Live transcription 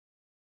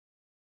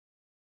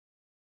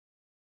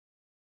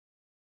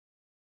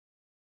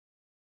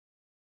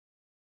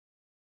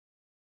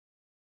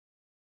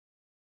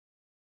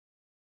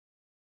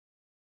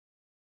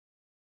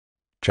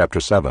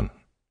Chapter 7.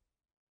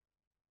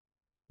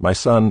 My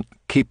son,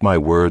 keep my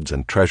words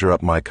and treasure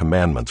up my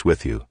commandments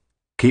with you.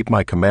 Keep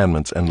my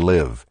commandments and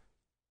live.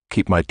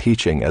 Keep my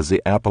teaching as the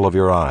apple of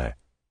your eye.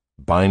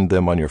 Bind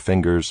them on your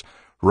fingers,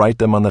 write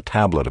them on the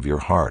tablet of your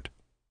heart.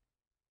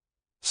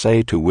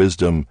 Say to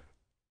wisdom,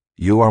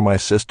 "You are my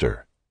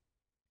sister,"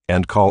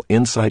 and call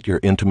insight your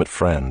intimate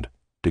friend,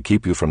 to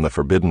keep you from the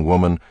forbidden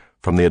woman,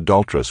 from the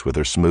adulteress with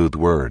her smooth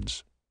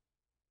words.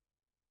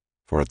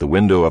 For at the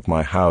window of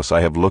my house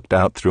I have looked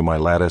out through my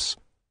lattice,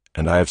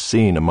 and I have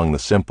seen among the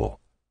simple.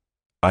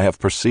 I have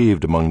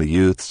perceived among the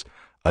youths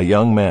a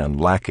young man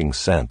lacking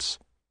sense,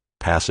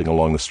 passing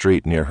along the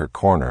street near her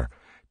corner,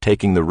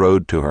 taking the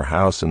road to her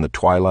house in the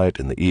twilight,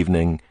 in the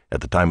evening,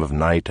 at the time of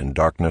night and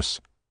darkness.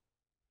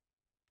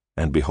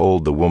 And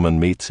behold, the woman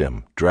meets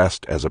him,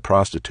 dressed as a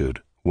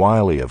prostitute,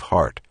 wily of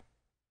heart.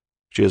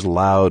 She is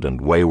loud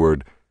and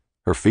wayward,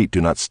 her feet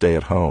do not stay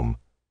at home.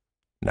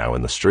 Now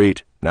in the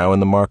street, now in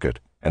the market,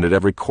 and at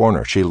every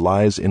corner she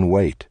lies in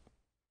wait.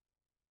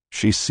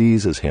 She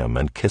seizes him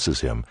and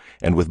kisses him,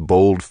 and with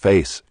bold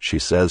face she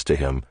says to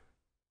him,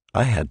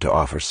 "I had to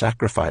offer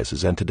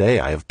sacrifices, and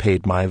today I have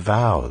paid my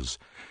vows.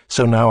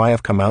 So now I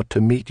have come out to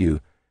meet you,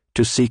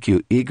 to seek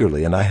you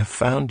eagerly, and I have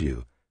found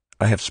you.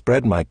 I have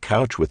spread my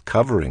couch with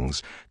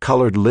coverings,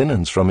 colored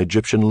linens from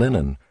Egyptian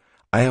linen.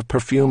 I have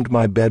perfumed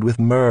my bed with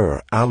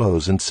myrrh,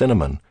 aloes, and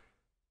cinnamon.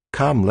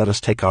 Come, let us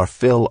take our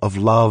fill of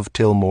love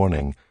till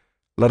morning.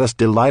 Let us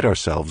delight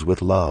ourselves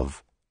with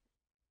love.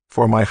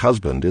 For my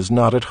husband is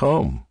not at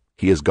home.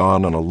 He is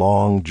gone on a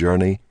long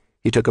journey.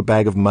 He took a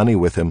bag of money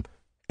with him.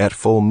 At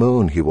full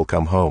moon he will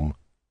come home."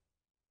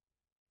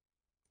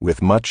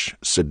 With much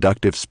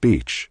seductive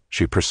speech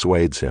she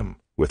persuades him.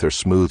 With her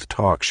smooth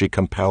talk she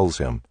compels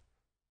him.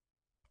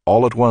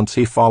 All at once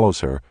he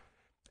follows her,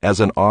 as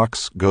an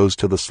ox goes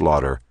to the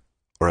slaughter,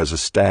 or as a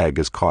stag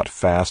is caught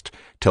fast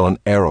till an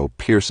arrow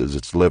pierces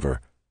its liver,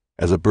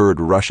 as a bird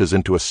rushes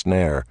into a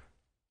snare.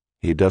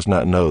 He does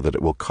not know that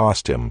it will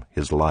cost him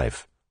his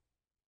life.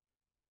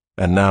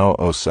 And now,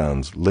 O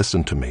sons,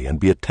 listen to me, and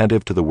be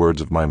attentive to the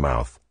words of my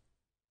mouth.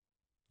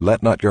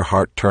 Let not your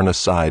heart turn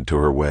aside to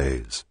her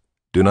ways.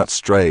 Do not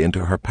stray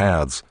into her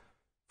paths,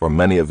 for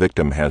many a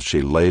victim has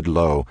she laid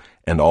low,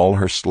 and all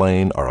her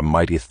slain are a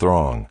mighty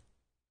throng.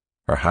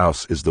 Her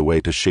house is the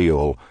way to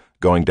Sheol,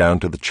 going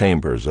down to the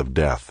chambers of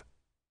death.